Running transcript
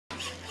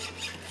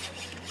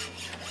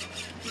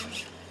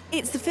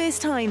It's the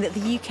first time that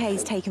the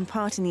UK's taken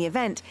part in the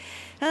event,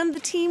 and the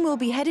team will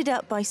be headed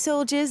up by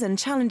soldiers and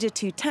Challenger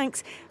 2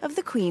 tanks of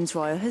the Queen's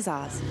Royal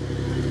Hussars.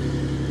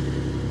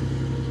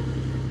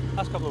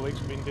 Last couple of weeks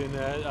we've been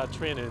doing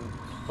training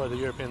for the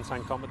European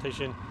tank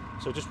competition,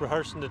 so just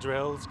rehearsing the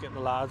drills, getting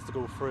the lads to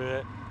go through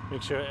it,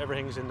 make sure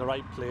everything's in the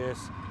right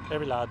place,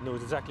 every lad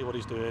knows exactly what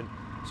he's doing,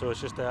 so it's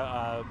just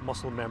a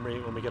muscle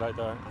memory when we get out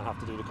there and have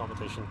to do the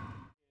competition.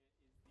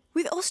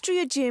 With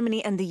Austria,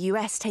 Germany and the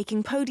US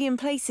taking podium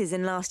places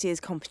in last year's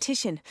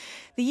competition,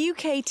 the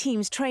UK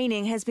team's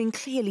training has been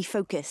clearly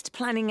focused,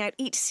 planning out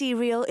each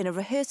serial in a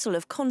rehearsal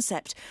of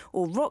concept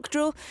or rock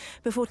drill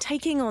before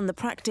taking on the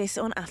practice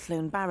on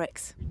Athlone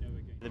Barracks.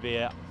 There'd be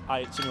a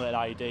simulated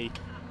IED.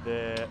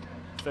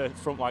 The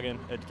front wagon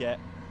would get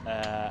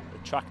a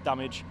track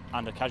damage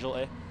and a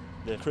casualty.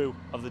 The crew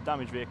of the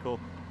damaged vehicle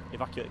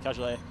evacuate the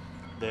casualty.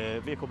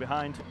 The vehicle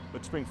behind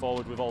would spring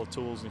forward with all the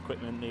tools and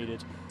equipment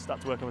needed,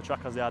 start to work on the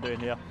track as they are doing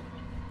here.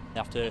 They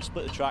have to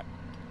split the track,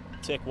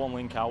 take one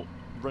link out,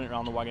 run it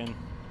around the wagon,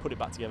 put it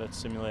back together to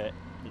simulate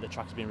that the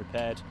track has been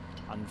repaired,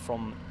 and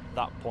from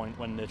that point,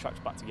 when the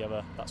track's back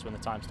together, that's when the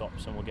time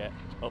stops and we'll get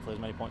hopefully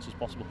as many points as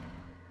possible.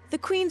 The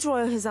Queen's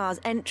Royal Hussars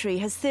entry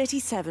has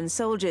 37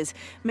 soldiers,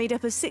 made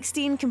up of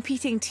 16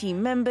 competing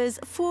team members,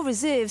 4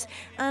 reserves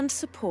and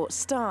support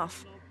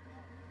staff.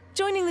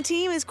 Joining the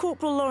team is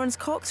Corporal Lawrence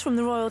Cox from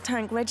the Royal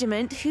Tank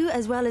Regiment, who,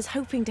 as well as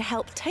hoping to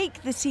help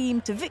take the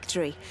team to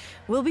victory,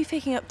 will be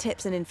picking up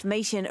tips and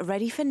information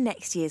ready for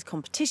next year's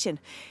competition,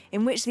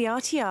 in which the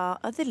RTR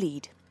are the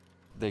lead.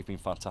 They've been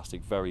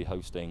fantastic, very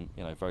hosting,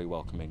 very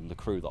welcoming. The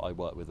crew that I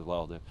work with as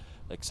well, they're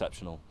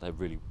exceptional. They're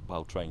really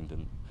well trained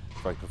and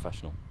very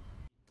professional.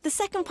 The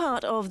second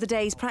part of the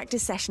day's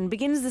practice session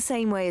begins the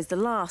same way as the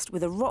last,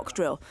 with a rock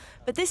drill,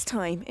 but this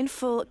time in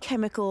full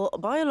chemical,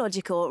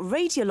 biological,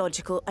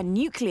 radiological and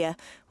nuclear,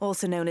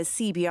 also known as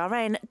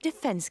CBRN,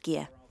 defence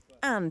gear.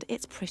 And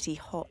it's pretty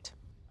hot.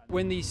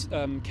 When this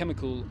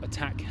chemical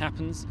attack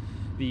happens,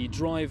 the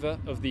driver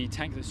of the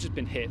tank that's just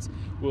been hit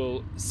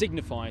will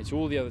signify to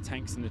all the other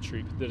tanks in the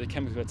troop that a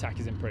chemical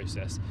attack is in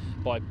process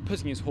by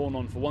putting his horn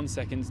on for 1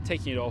 second,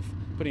 taking it off,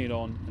 putting it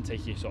on and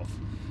taking it off.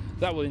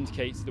 That will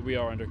indicate that we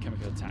are under a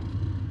chemical attack.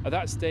 At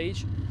that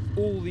stage,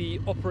 all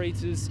the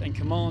operators and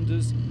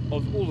commanders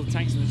of all of the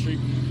tanks in the troop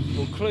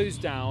will close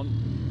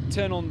down,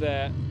 turn on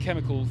their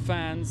chemical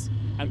fans,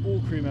 and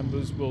all crew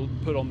members will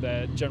put on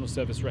their general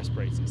service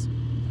respirators.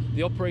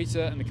 The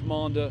operator and the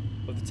commander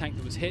of the tank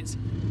that was hit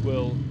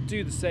will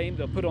do the same.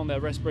 They'll put on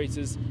their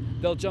respirators,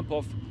 they'll jump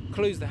off,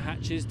 close the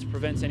hatches to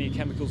prevent any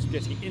chemicals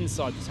getting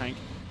inside the tank,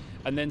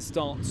 and then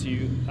start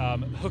to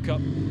hook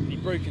up the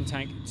broken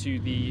tank to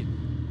the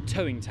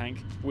towing tank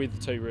with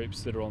the tow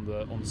ropes that are on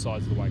the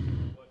sides of the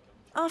wagon.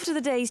 After the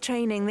day's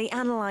training, they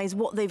analyse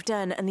what they've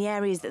done and the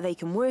areas that they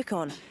can work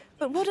on.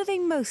 But what are they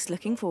most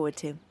looking forward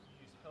to?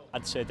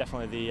 I'd say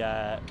definitely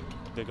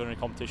the gunnery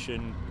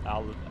competition.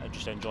 I'll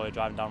just enjoy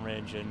driving down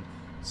range and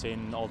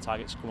seeing all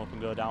targets come up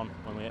and go down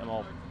when we hit them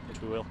all,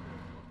 which we will.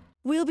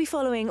 We'll be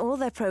following all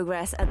their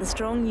progress at the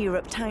Strong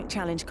Europe Tank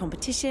Challenge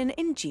competition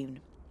in June.